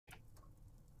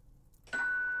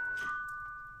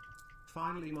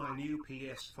Finally my new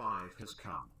PS5 has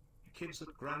come. Kids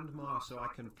at grandma so I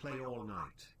can play all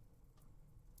night.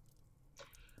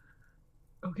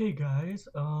 Okay guys,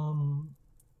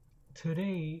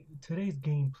 today's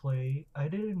gameplay, I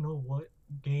didn't know what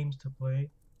games to play.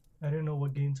 I didn't know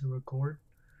what game to record.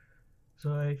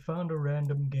 So I found a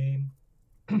random game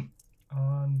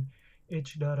on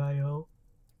itch.io.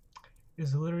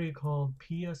 It's literally called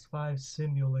PS5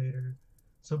 Simulator.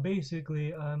 So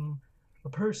basically, I'm a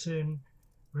person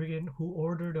who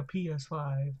ordered a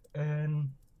PS5 and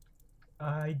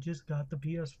I just got the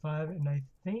PS5 and I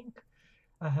think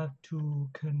I have to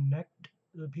connect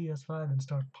the PS5 and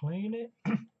start playing it.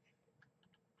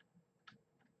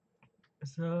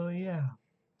 So yeah,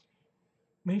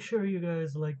 make sure you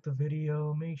guys like the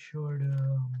video. Make sure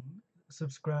to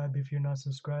subscribe if you're not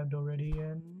subscribed already,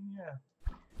 and yeah,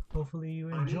 hopefully you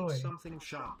I need enjoy. something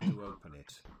sharp to open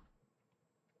it.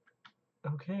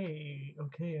 Okay,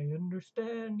 I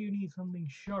understand you need something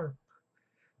sharp.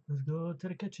 Let's go to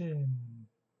the kitchen.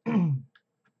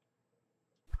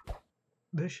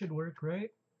 This should work, right?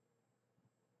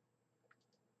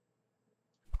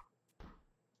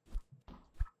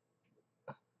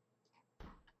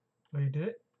 Wait, did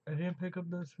it? I didn't pick up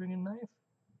the swinging knife?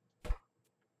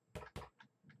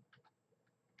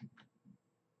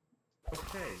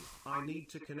 Okay, I need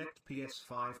to connect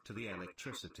PS5 to the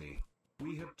electricity.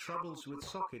 We had troubles with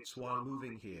sockets while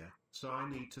moving here, so I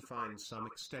need to find some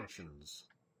extensions.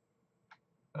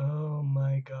 Oh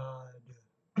my god.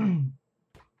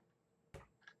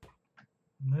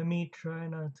 Let me try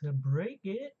not to break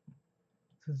it,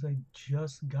 since I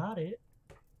just got it.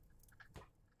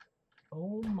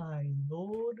 Oh my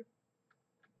lord.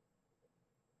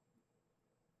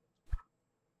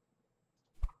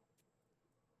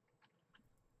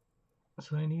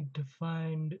 So I need to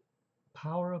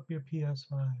power up your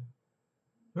PS5.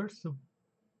 First of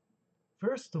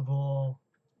first of all,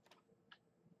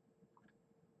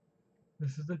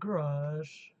 this is the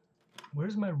garage.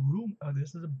 Where's my room? Oh,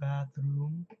 this is a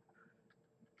bathroom.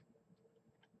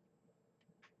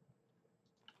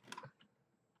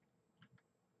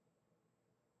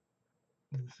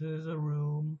 This is a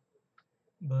room.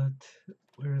 But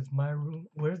where's my room?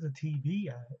 Where's the TV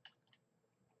at?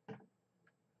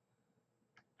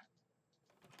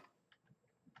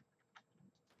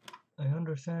 I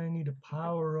understand I need to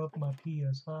power up my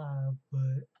PS5,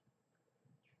 but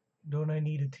don't I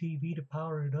need a TV to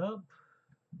power it up?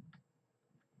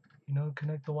 You know,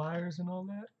 connect the wires and all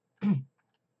that?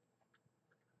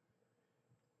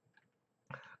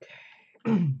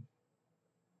 Okay.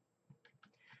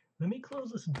 Let me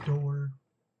close this door.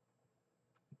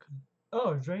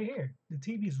 Oh, it's right here. The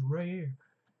TV's right here.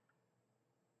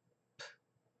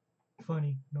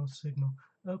 Funny, no signal.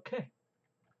 Okay.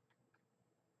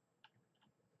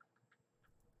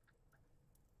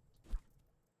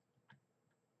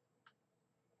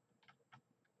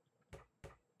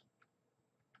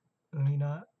 Let me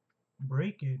not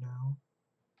break it now.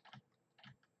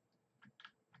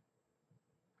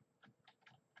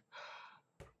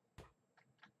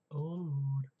 Oh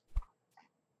Lord.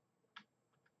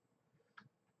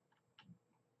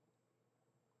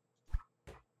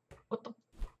 What the?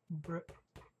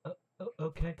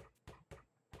 Okay.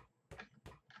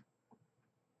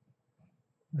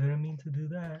 Didn't mean to do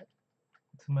that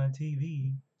to my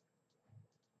TV.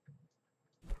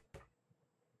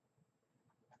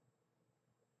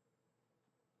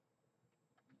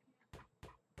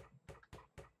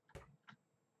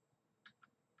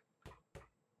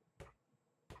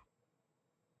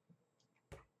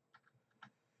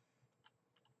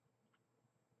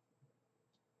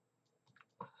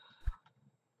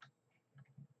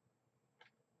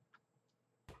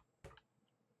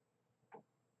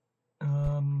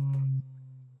 Um,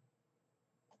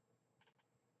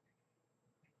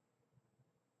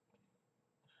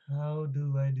 how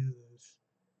do I do this?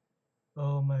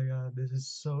 Oh my god, this is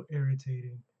so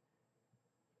irritating.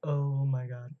 Oh my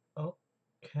god. Oh,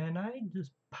 can I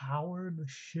just power the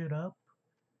shit up?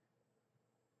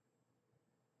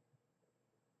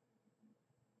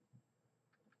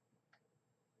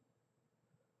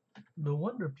 No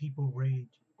wonder people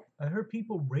rage. I heard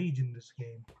people rage in this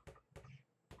game.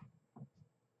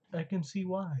 I can see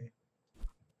why.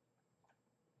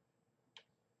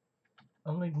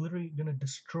 I'm like literally gonna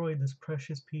destroy this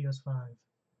precious PS5.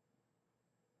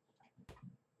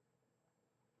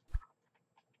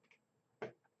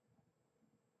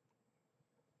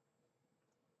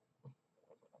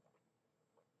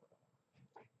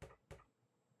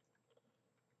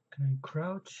 Can I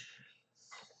crouch?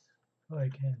 Oh, I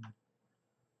can.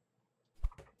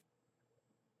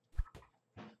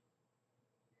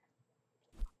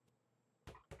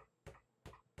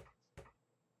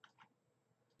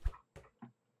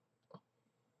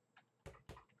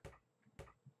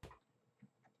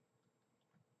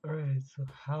 so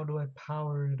how do I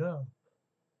power it up?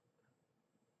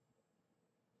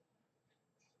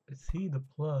 I see the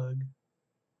plug.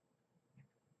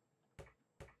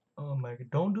 Oh my god,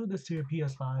 don't do this to your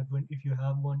PS5 when if you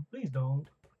have one. Please don't.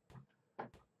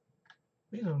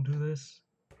 Please don't do this.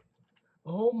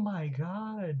 Oh my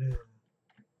god.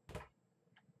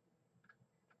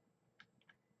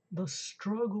 The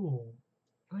struggle.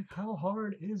 Like how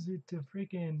hard is it to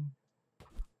freaking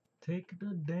take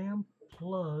the damn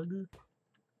plug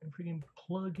and freaking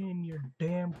plug in your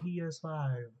damn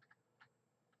PS5?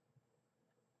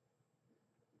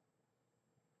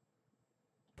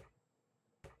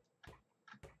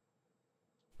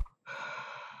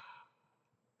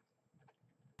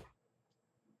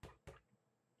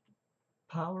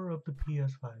 Power up the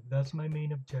PS5. That's my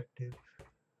main objective.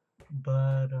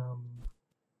 But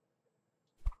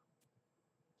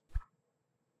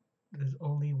there's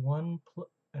only one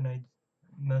and I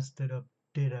messed it up.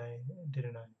 Didn't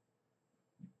I?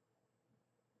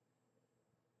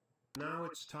 Now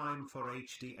it's time for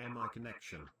HDMI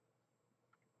connection.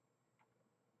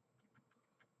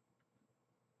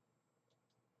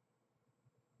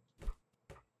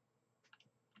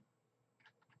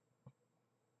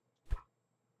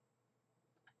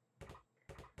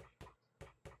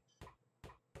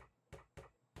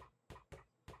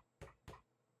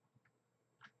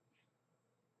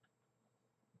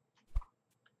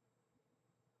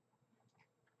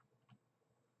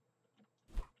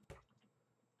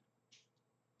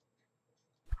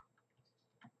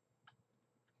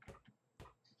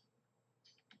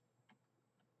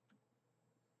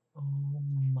 Oh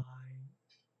my.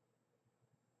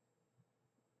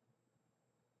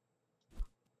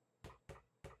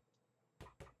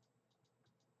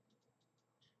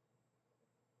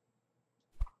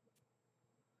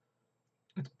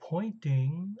 It's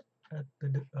pointing at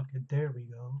the. Okay, there we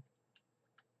go.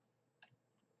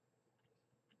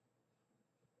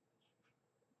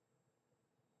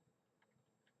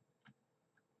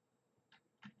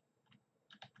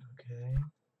 Okay.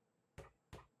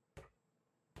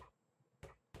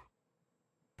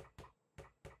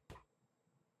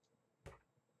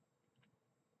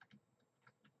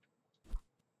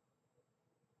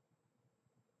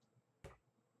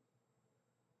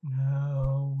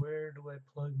 Now, where do I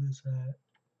plug this at?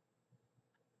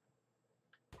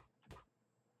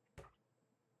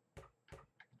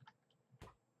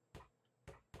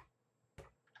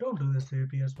 Don't do this to your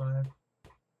PS5.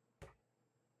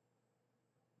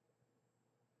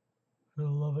 For the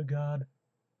love of God.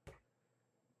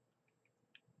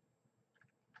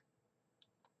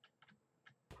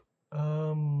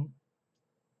 Um.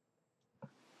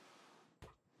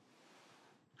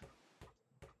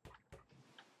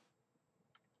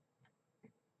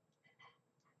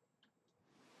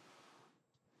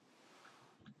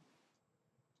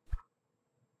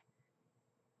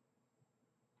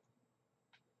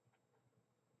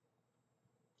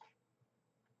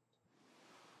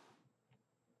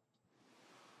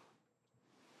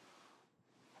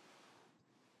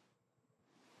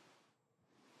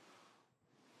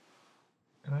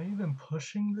 Am I even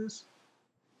pushing this?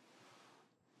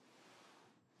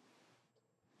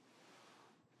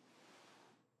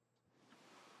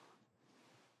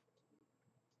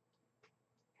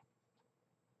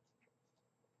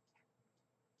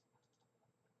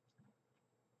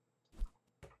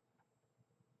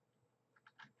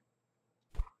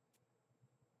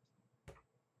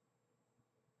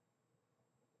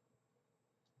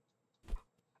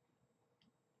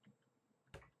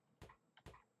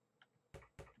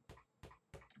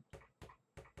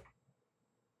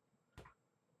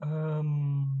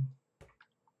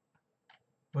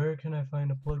 Where can I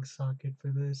find a plug socket for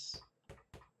this?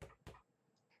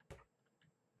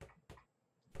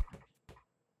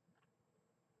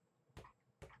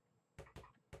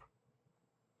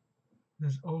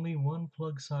 There's only one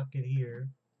plug socket here.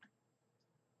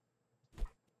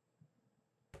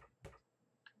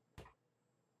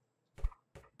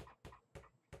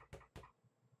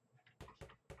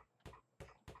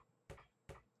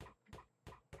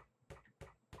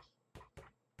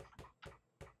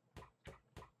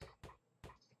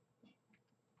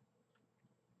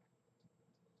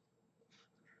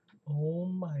 Oh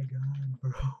my god,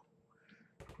 bro.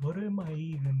 What am I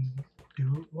even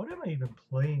What am I even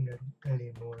playing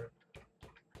anymore?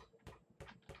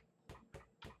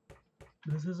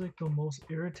 This is like the most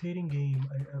irritating game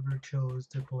I ever chose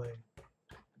to play.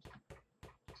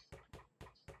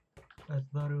 I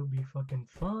thought it would be fucking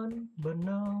fun, but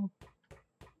no.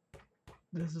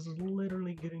 This is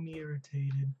literally getting me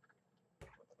irritated.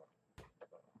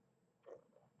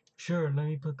 Sure, let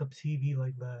me put the TV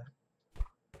like that.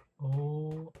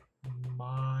 Oh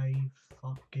my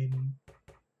fucking.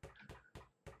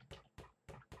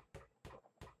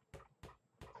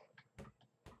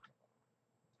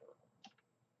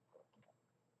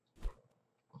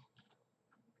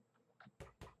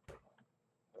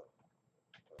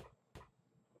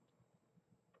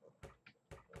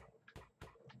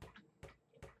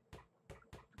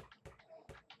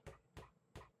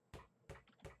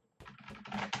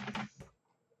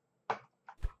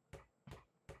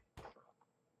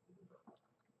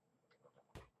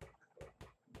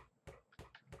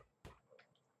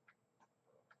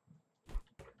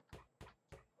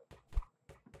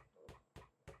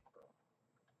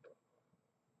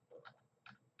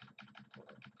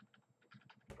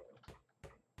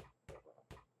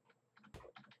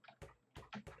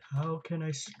 How can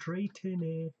I straighten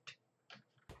it?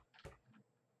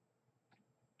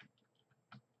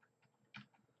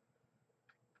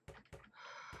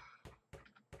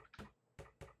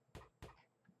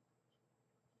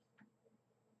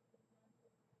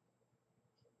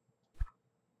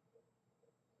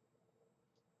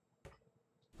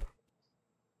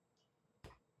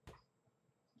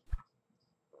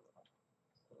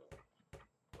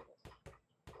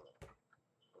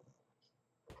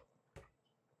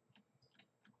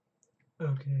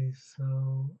 Okay,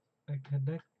 so I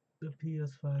connect the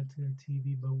PS5 to the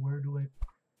TV, but where do I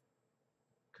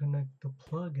connect the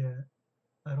plug at?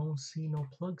 I don't see no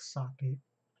plug socket.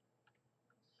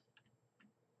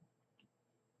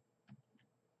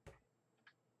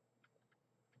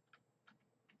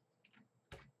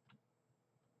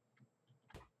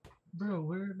 Bro,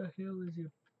 where the hell is your...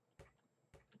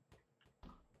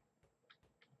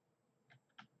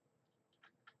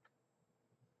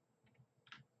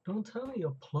 Don't tell me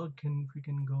a plug can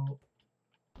freaking go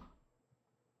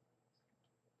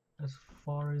as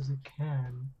far as it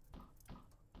can.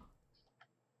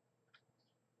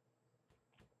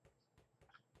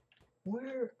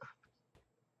 Where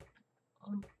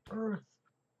on earth?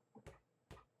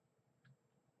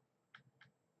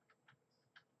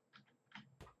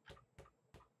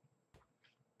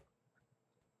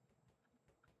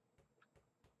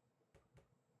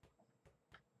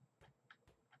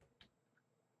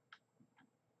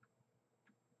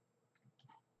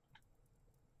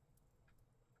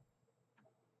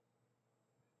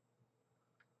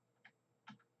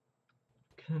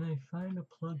 Can I find a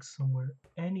plug somewhere?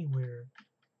 Anywhere?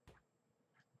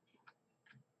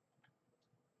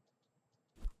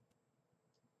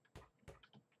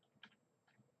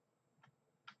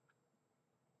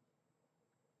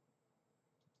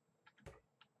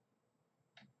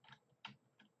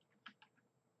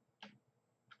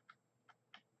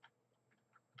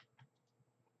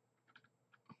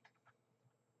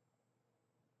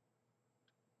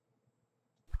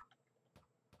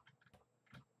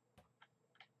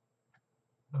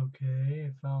 Okay,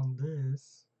 I found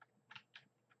this.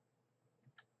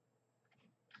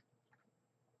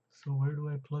 So where do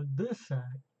I plug this at?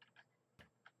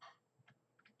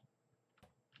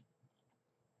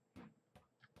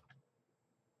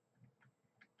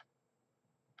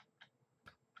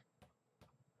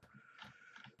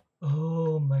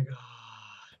 Oh my god.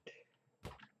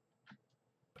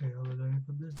 Okay, hold on, let me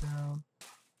put this down.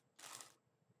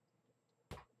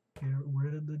 Get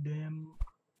rid of the damn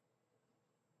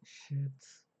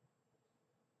shits.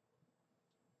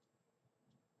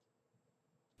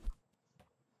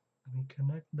 Let me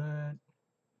connect that.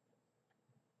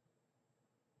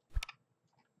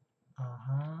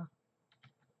 Uh-huh.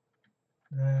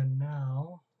 Then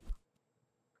now,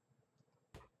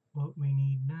 what we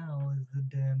need now is the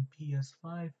damn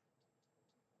PS5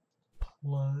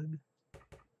 plug.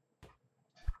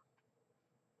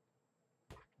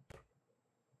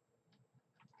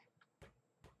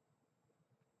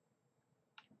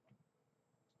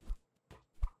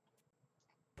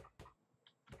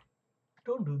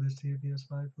 Don't do this to your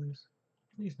PS5, please.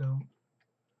 Please don't.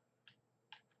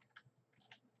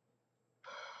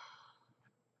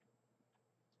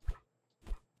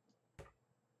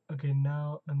 Okay,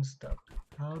 now I'm stuck.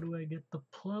 How do I get the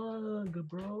plug,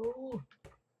 bro?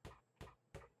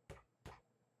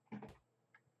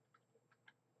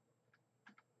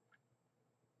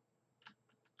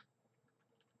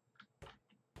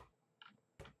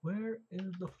 Where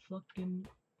is the fucking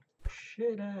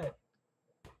shit at?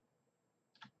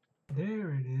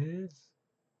 There it is.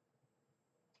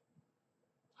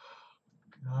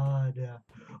 God.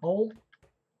 Oh.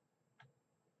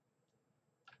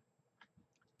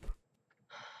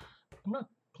 I'm not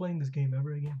playing this game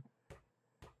ever again.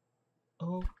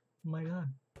 Oh my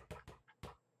god.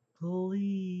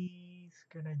 Please,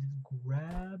 can I just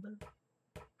grab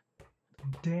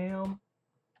damn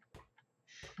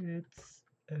shits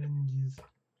and just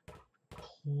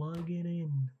plug it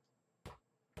in.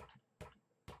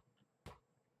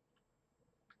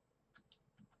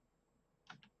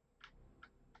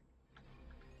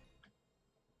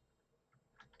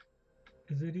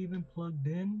 Is it even plugged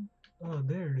in? Oh,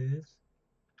 there it is.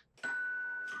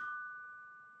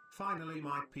 Finally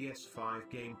my PS5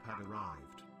 gamepad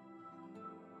arrived.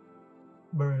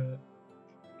 Bruh,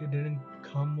 it didn't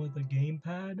come with a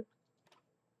gamepad?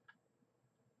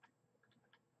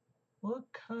 What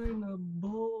kind of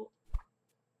bull?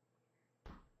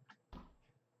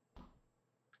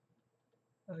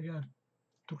 I got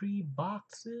 3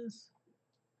 boxes?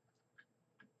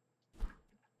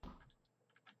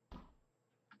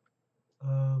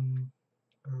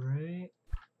 Alright.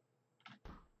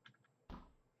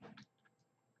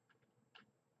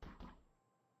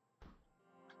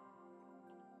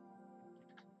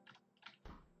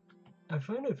 I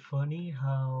find it funny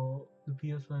how the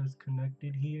PS5 is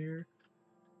connected here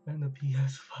and the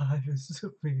PS5 is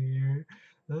over here.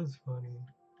 That's funny.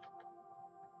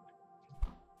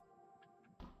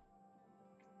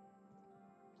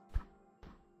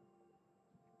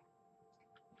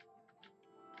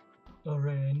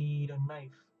 Alright, I need a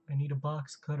knife. I need a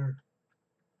box cutter.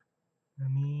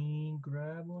 Let me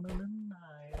grab one of the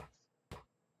knives.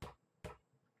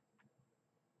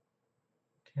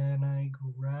 Can I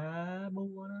grab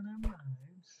one of them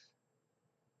knives?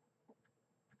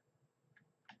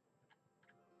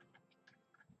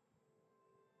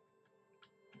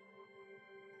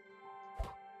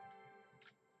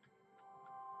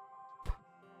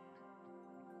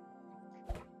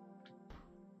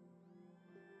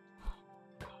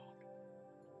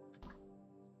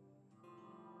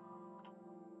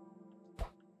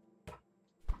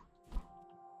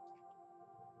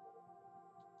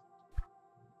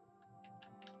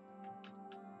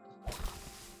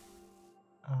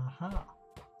 Aha.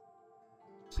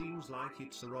 Seems like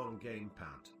it's the wrong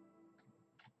gamepad.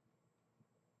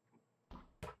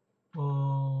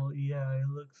 Well, yeah, it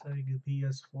looks like a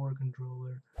PS4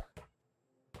 controller.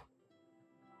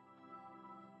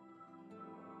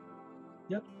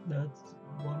 Yep, that's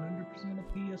 100% a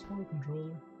PS4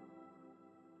 controller.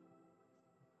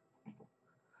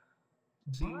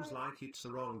 Seems like it's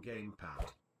the wrong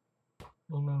gamepad.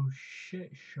 Well, no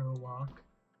shit, Sherlock.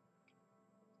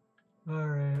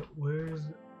 Alright, where's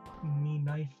me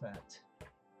knife at?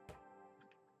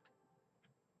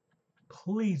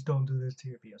 Please don't do this to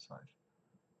your PS5.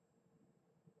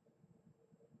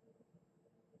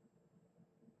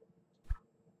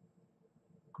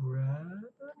 Grab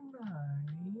a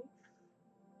knife.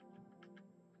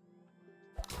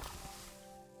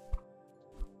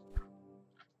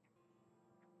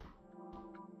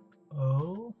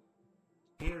 Oh.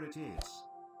 Here it is.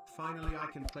 Finally I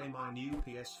can play my new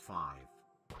PS5.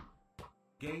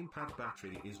 Gamepad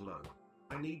battery is low.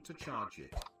 I need to charge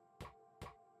it.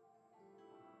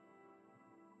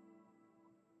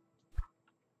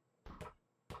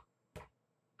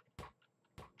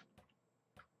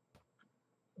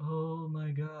 Oh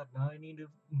my god, now I need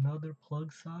another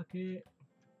plug socket.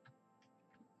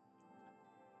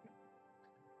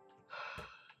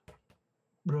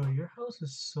 Bro, your house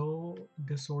is so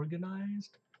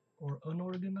disorganized or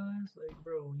unorganized. Like,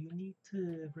 bro, you need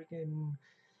to freaking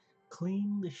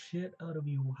clean the shit out of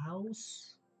your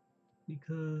house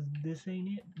because this ain't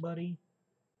it, buddy.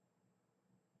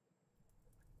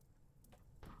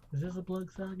 Is this a plug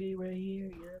socket right here?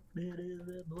 Yep, it is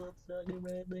a plug socket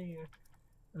right there.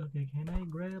 Okay, can I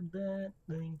grab that?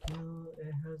 Thank you.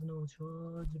 It has no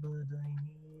charge, but I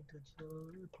need to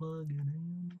plug it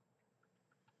in.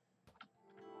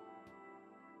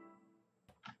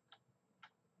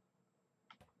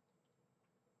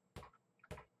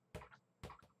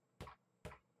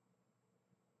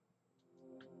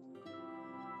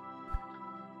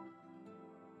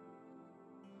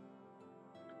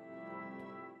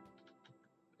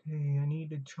 Okay, I need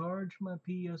to charge my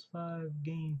PS5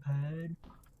 gamepad.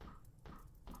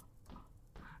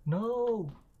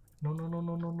 No! No, no, no,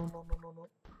 no, no, no, no, no, no, no.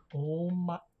 Oh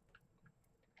my.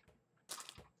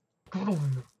 Get over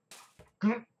here.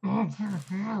 Get over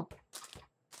here.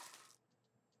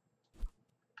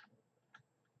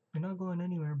 You're not going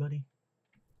anywhere, buddy.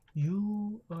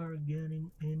 You are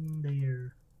getting in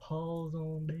there. Pause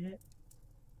on that.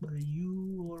 But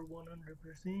you are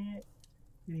 100%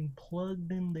 getting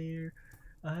plugged in there.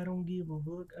 I don't give a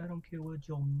fuck. I don't care what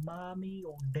your mommy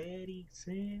or daddy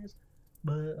says.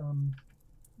 But,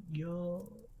 you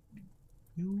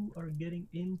are getting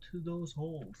into those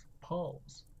holes.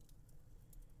 Pause.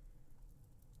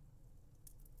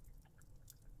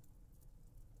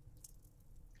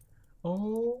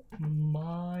 Oh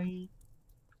my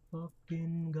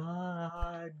fucking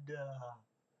god.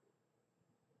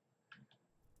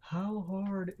 How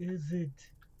hard is it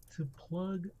to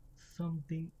plug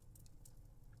something?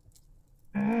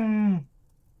 Mm.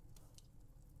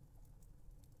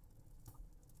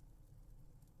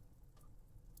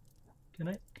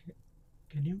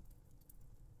 Can you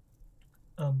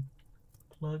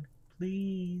plug,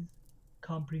 please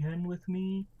comprehend with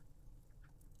me?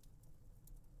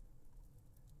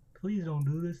 Please don't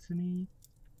do this to me.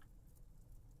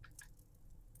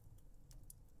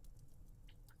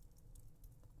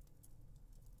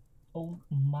 Oh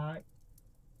my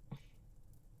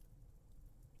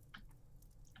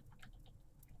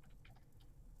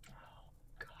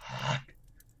god.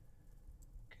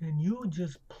 Can you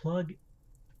just plug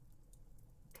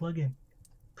in?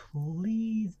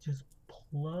 Please just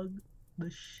plug the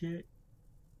shit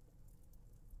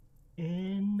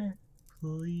in,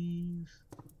 please.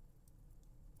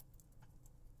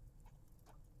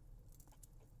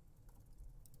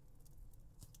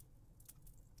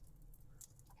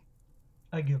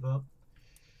 I give up.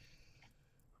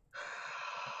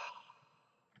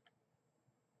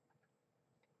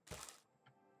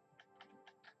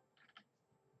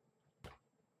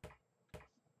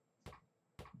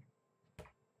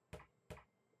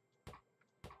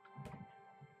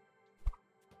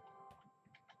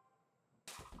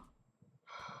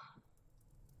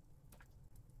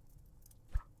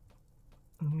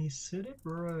 Let me set it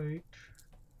right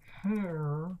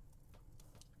here.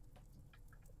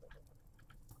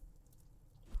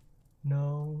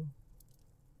 No.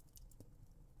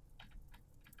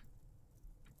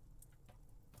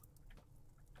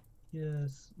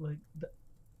 Yes, like that.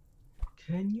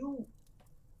 Can you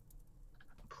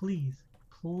please,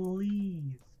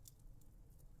 please?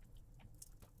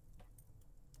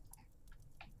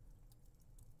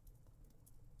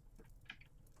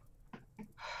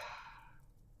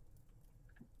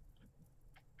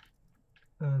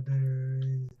 There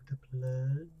is the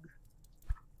plug.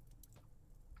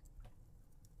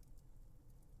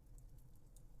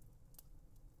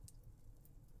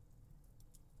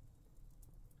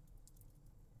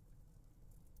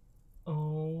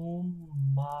 Oh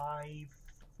my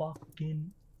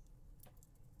fucking.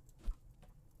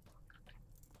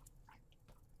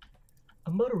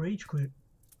 I'm about to rage quit.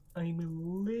 I'm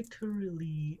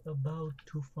literally about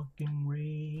to fucking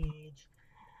rage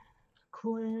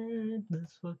quit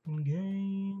this fucking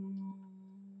game.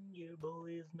 Your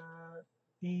boy is not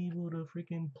able to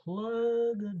freaking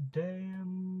plug a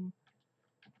damn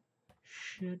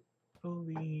shit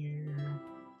over here.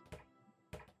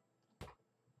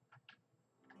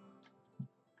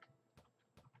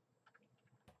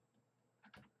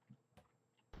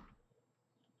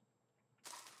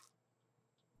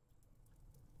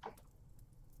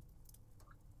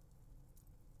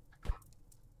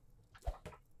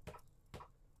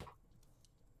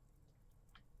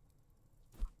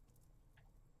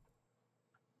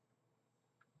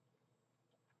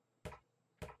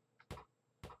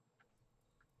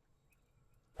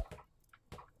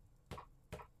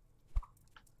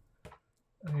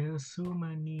 I assume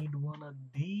I need one of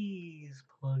these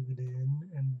plugged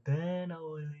in, and then I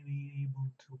will be able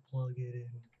to plug it in.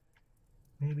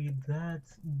 Maybe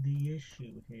that's the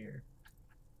issue here.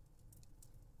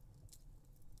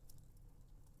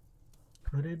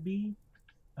 Could it be?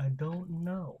 I don't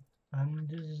know. I'm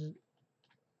just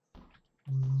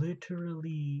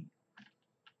literally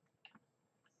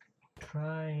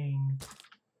trying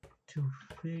to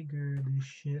figure this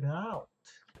shit out.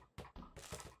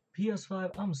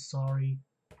 PS5, I'm sorry.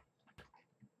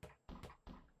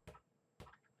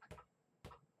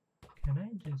 Can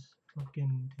I just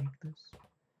fucking take this?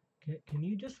 Can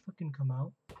you just fucking come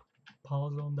out?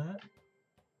 Pause on that.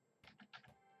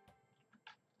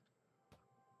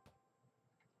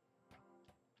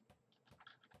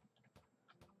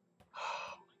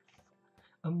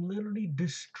 I'm literally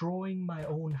destroying my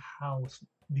own house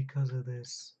because of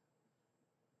this.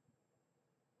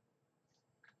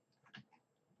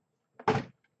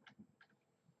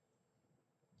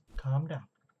 Calm down.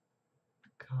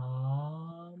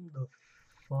 Calm the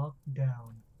fuck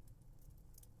down.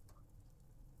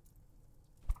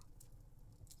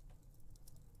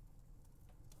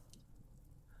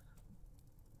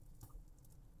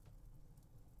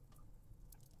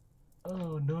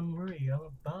 Oh, don't worry, I'm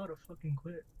about to fucking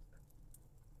quit.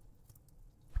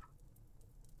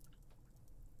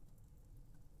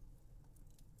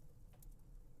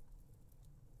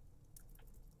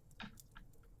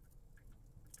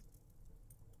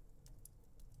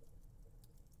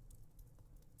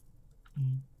 E,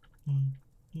 E,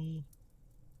 E,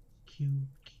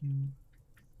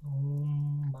 Oh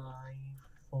my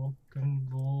fucking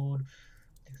god.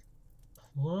 Just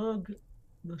plug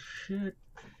the shit.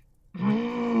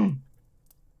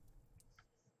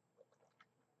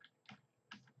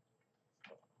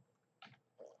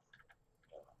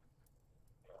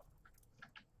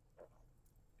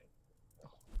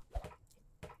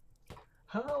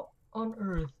 How on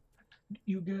earth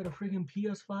you get a freaking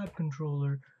PS5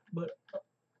 controller but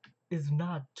is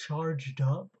not charged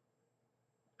up?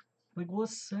 Like, what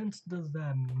sense does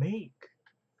that make?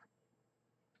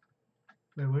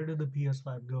 Wait, where did the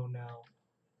PS5 go now?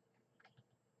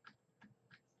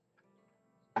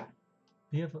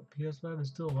 PS5 is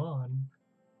still on.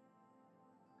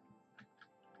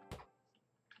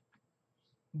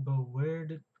 But where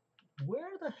the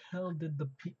hell did the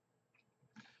P...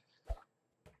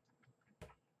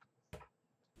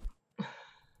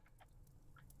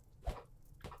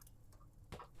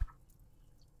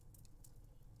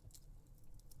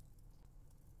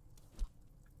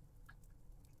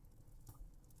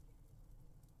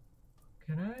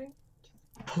 Can I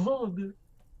plug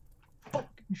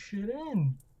fucking shit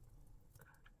in?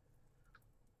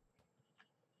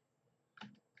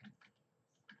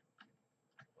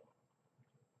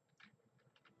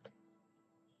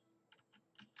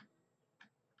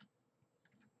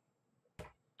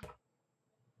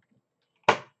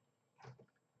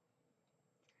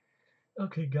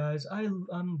 Okay, guys,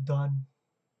 I'm done.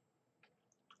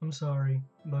 I'm sorry,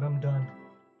 but I'm done.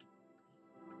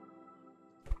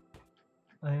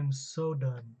 I am so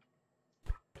done.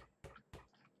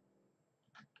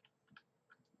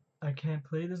 I can't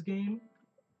play this game.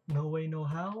 No way, no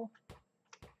how.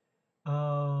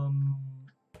 Um,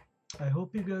 I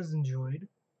hope you guys enjoyed.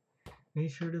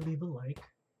 Make sure to leave a like,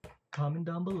 comment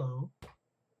down below,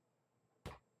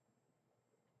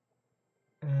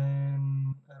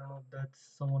 and I don't know if that's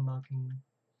someone knocking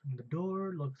on the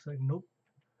door. Looks like nope.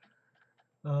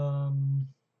 Um,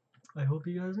 I hope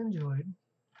you guys enjoyed.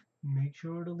 Make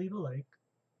sure to leave a like,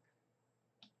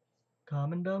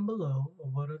 comment down below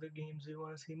what other games you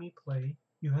want to see me play.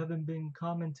 You haven't been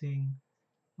commenting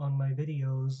on my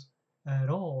videos at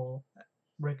all,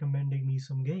 recommending me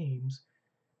some games.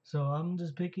 So I'm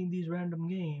just picking these random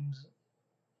games.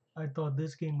 I thought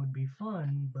this game would be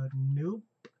fun, but nope.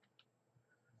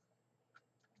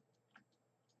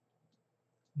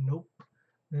 Nope.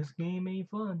 This game ain't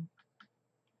fun.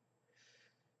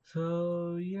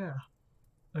 So yeah,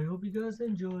 I hope you guys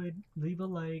enjoyed. Leave a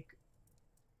like,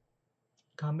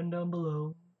 comment down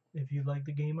below if you like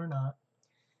the game or not,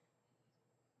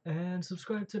 and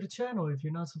subscribe to the channel if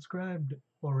you're not subscribed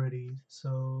already.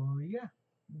 So yeah,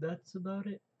 that's about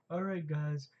it. Alright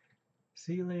guys,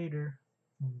 see you later.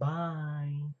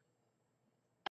 Bye.